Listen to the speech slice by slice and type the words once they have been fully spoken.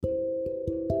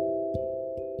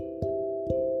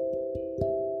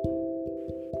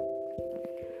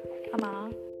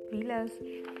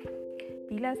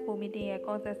Villus vomiting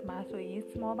causes mass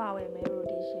small bowel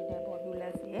rotation and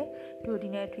volvulus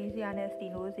duodenal atresia and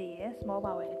stenosis small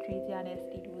bowel atresia and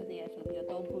stenosis so be a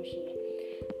dog pushy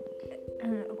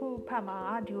Pama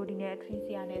duodenal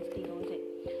atresia and stenosis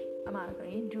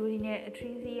duodenal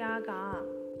atresia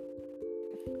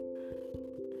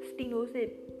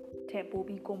stenosis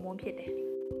tapobi common pit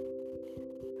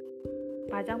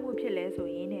ဘာကြောင့်မို့ဖြစ်လဲဆို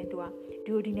ရင်တဲ့သူက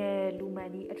duodenal lumen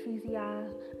ကြီး atresia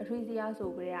ဆိုကြ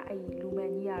တဲ့အဲ့ဒီ lumen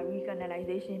ကြီးက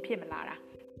recanalization ဖြစ်မလာတာ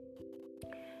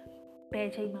ဘယ်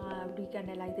အချိန်မှာ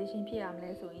recanalization ဖြစ်ရမ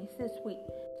လဲဆိုရင်6 week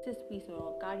ဆို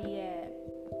တော့ cardiac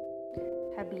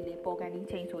happy လေးပေါ်ကန်ဒီ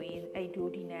ချိန်ဆိုရင်အဲ့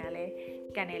duodenal ကလည်း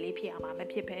ကန်နယ်လေးဖြစ်အောင်မ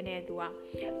ဖြစ်ဘဲနဲ့သူက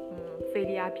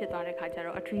failure ဖြစ်သွားတဲ့ခါကျ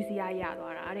တော့ atresia ရ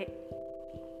သွားတာတဲ့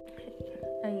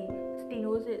အဲ့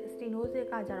stenosis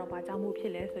ကကြတော့ဘာကြောင့်မို့ဖြ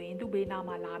စ်လဲဆိုရင်သူ့ဘေးနား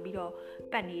မှာလာပြီးတော့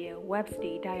ပတ်နေတဲ့ webs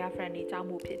တွေ diaphragm တွေကြောင့်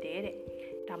မို့ဖြစ်တယ်တဲ့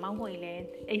ဒါမှမဟုတ်ရင်လည်း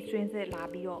extrinsic လာ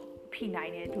ပြီးတော့ဖိနို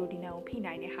င်တဲ့ duodenal ကိုဖိ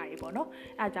နိုင်တဲ့ဟာတွေပေါ့နော်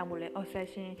အဲအကြောင်းမို့လဲ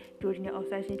obstruction duodenal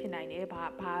obstruction ဖြစ်နိုင်တယ်ဘာ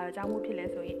ကြောင့်မို့ဖြစ်လဲ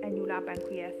ဆိုရင် annular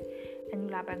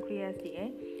pancreas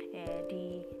ဒီ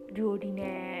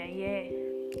duodenal ရဲ့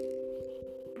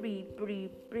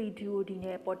pre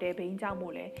duodenal portal vein ကြောင့်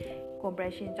မို့လဲ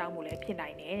compression ကြောင့်မို့လဲဖြစ်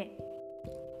နိုင်တယ်တဲ့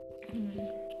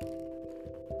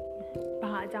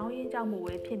ဘာအကြောင်းရင်းကြောင့်မို့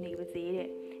ပဲဖြစ်နေပါစေတဲ့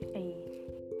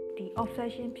ဒီ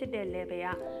obsession ဖြစ်တဲ့ level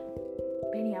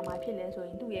ကဘယ်နေရာမှာဖြစ်လဲဆိုရ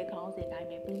င်သူ့ရဲ့ခေါင်းစဉ်တိုင်း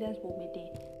ပဲ villus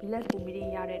vomiting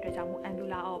ရတဲ့အတွက်ကြောင့်မို့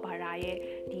annular of bara ရဲ့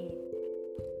ဒီ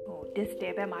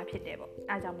distal ဘက်မှာဖြစ်တယ်ပေါ့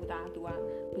အဲကြောင့်မို့ဒါသူက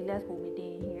villus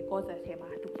vomiting ရဲ့ causes ထဲမှာ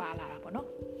သူပါလာတာပေါ့နော်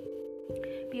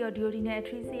ပြီးတော့ duodenal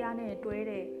atresia နဲ့တွဲ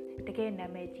တဲ့တကယ်နာ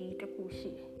မည်ကြီးတစ်ခု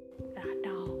ရှိတယ်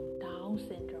ဒါ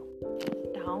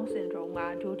Down syndrome က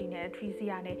duodenal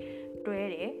atresia နဲ့တွဲ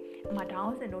တယ်အမှ Down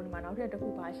syndrome ဒီမှာနောက်ထပ်တစ်ခု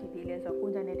ပါရှိသေးလဲဆိုတော့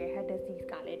congenital heart disease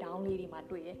ကလည်း Down လေးတွေမှာ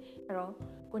တွေ့တယ်အဲ့တော့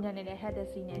congenital heart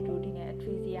disease နဲ့ duodenal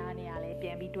atresia နဲ့ကလည်းပြ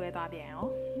န်ပြီးတွဲသွားပြန်ရော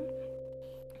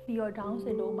ပြီးတော့ Down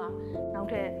syndrome မှာနောက်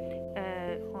ထပ်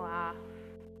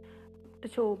တ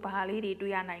ချို့ဘာလေးတွေ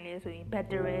တွေ့ရနိုင်လဲဆိုရင်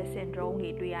Bartter syndrome တွေ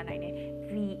တွေ့ရနိုင်တယ်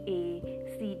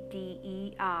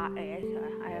VACTERS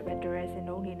Bartter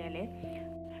syndrome တွေနဲ့လည်း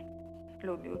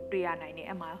လိုမျိုးတွေ့ရနိုင်တယ်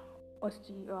အမှ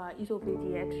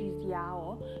esophageal atresia ရော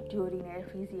duodenal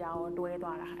atresia ရောတွဲ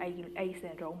သွားတာအဲ့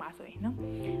syndrome မှာဆိုရင်နော်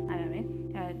အဲ့ဒါပဲ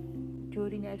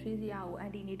duodenal atresia ကို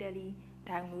antenatally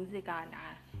diagnosis က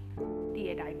တည့်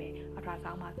ရတိုင်းပဲ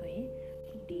ultrasound မှာဆိုရင်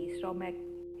ဒီ stomach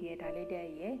ရဲ့ dilated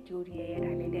ရဲ့ duodenal ရဲ့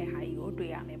dilated ဟာကြီးကို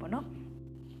တွေ့ရမယ်ပေါ့နော်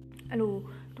အဲ့လို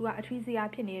သူက atresia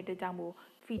ဖြစ်နေတဲ့အတွက်ကြောင့်မို့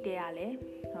fetal ကလည်း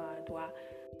သူက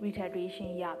retardation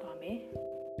ရသွားမယ်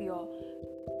ပြီးတော့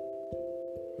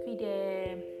fetal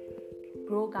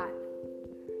growth က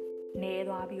နေ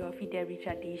သွားပြီးတော့ fetal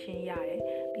retardation ရတယ်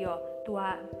ပြီးတော့သူက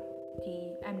ဒီ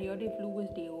amniotic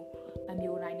fluids တွေကိုမ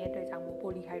မျိုးနိုင်တဲ့အတွက်ကြောင့်မို့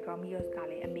polyhydramnios က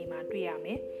လည်းအမေမှာတွေ့ရမ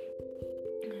ယ်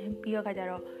ပြီးတော့ကကြ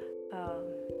တော့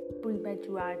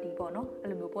premature ဒီပေါ့နော်အဲ့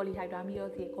လိုမျိုး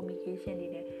polyhydramnios ရဲ့ complication တွေ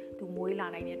နဲ့သူမွေးလာ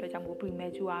နိုင်တဲ့အတွက်ကြောင့်မို့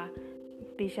premature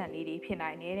patient လေးတွေဖြစ်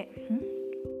နိုင်တယ်တဲ့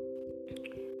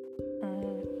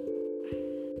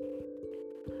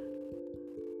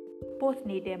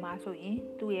postnatal မှာဆိုရင်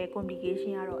သူ့ရဲ့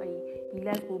complication ကတော့အဲ့ဒီ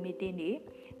villus vomiting တွေ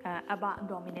upper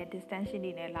abdominal distension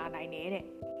တွေနဲ့လာနိုင်တယ်တဲ့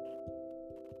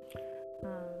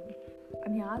အ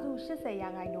များစု80%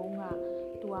က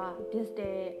သူက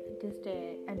distal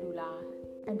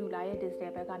annular ရဲ့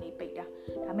distal ဘက်ကနေပိတ်တာ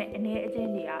ဒါပေမဲ့အနေအချ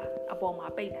င်းတွေကအပေါ်မှာ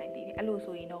ပိတ်နိုင်သေးတယ်အဲ့လို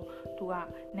ဆိုရင်တော့သူက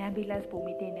non villus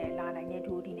vomiting နဲ့လာနိုင်တဲ့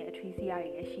duodenal atresia တွေ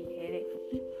လည်းရှိတယ်တဲ့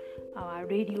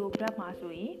radiograph မှာ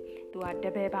ဆိုရင်သူက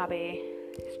double ပါပဲ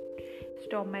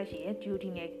stomach ရဲ့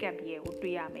duodenal cap ရဲ့ကို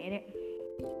တွေ့ရမယ်တဲ့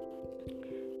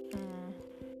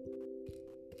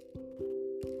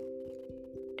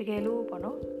တကယ်လို့ပေါ့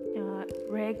နော်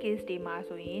rare case တွေမှာ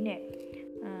ဆိုရင်တဲ့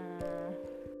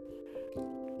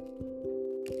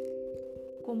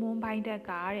common ဘိုင်းတက်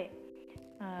ကတဲ့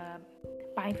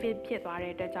ဘိုင်း fit ဖြစ်သွား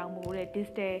တဲ့အတွက်ကြောင့်မို့တဲ့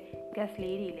distal gas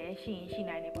လေးတွေလည်းရှိ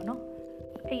နိုင်တယ်ပေါ့နော်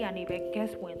အဲ့ရနေပဲ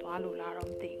gas ဝင်သွားလို့လားတော့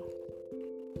မသိဘူး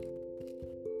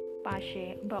partial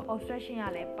obstruction က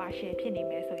လည်း partial ဖြစ်နေ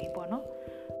မယ်ဆိုရင်ပေါ့နော်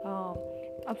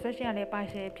obstruction ကလည်း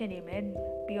partial ဖြစ်နေမယ်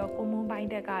ပြီးတော့ common ဘိုင်း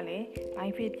တက်ကလည်း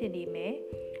bine fit ဖြစ်နေမယ်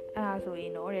အဲ့ဒါဆိုရ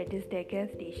င်တော့ distal gas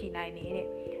တွေရှိနိုင်နေတဲ့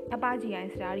upper GI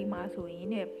study မှာဆိုရင်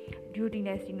တဲ့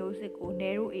duodenal stenosis ကို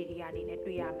narrow area အနေနဲ့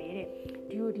တွေ့ရမယ်တဲ့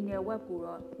duodenal web ကို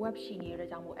တော့ web ရှိနေတဲ့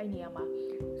ကြောင့်မို့အဲ့နေရာမှာ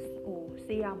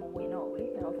ဆေးရမဝင်တော့ဘူးလေ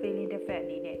အဲ့တော့ failing defect အ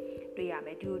နေနဲ့တွေ့ရမ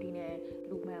ယ် duodenal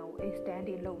lumen ကို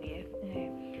extending လုပ်နေတယ်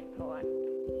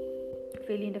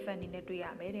failing defect အနေနဲ့တွေ့ရ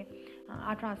မယ်တဲ့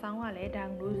ultrasound ကလည်း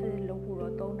diagnosis လုပ်ဖို့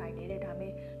တော့သုံးနိုင်တယ်တဲ့ဒါပေ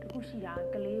မဲ့တခုရှိတာ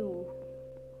ကလေးကို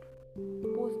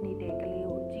post နေတဲ့ကလေး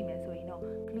ကိုကြည့်မယ်ဆိုရင်တော့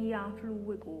clear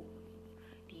fluid ကို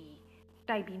ဒီ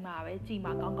တိုက်ပြီးမှပဲကြည့်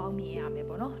မှကောင်းကောင်းမြင်ရမယ်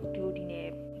ပေါ့နော် duodenal ကြီး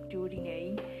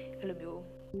အဲ့လိုမျိုး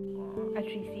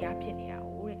atresia ဖြစ်နေတာ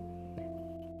ဟုတ်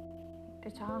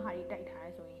တဲ့တခြားဟာတွေတိုက်ထား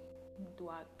ရဲဆိုရင်သူ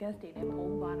က gas တွေနဲ့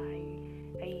ဖုံးသွားတာတွေ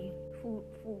အဲ့ food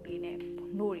တွေနဲ့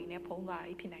note တွေနဲ့ဖုံးသွား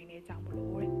တာဖြစ်နိုင်တဲ့အကြောင်းမ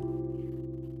လို့တဲ့